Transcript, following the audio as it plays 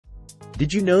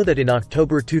Did you know that in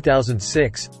October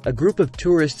 2006, a group of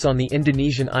tourists on the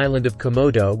Indonesian island of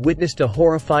Komodo witnessed a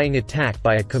horrifying attack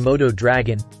by a Komodo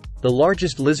dragon, the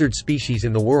largest lizard species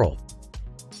in the world?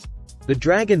 The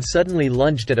dragon suddenly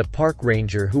lunged at a park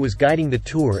ranger who was guiding the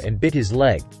tour and bit his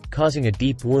leg, causing a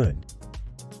deep wound.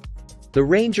 The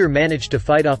ranger managed to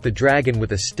fight off the dragon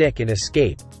with a stick and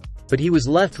escape, but he was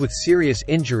left with serious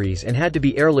injuries and had to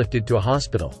be airlifted to a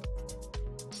hospital.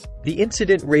 The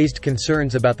incident raised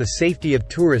concerns about the safety of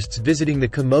tourists visiting the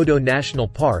Komodo National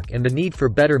Park and the need for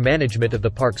better management of the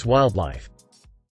park's wildlife.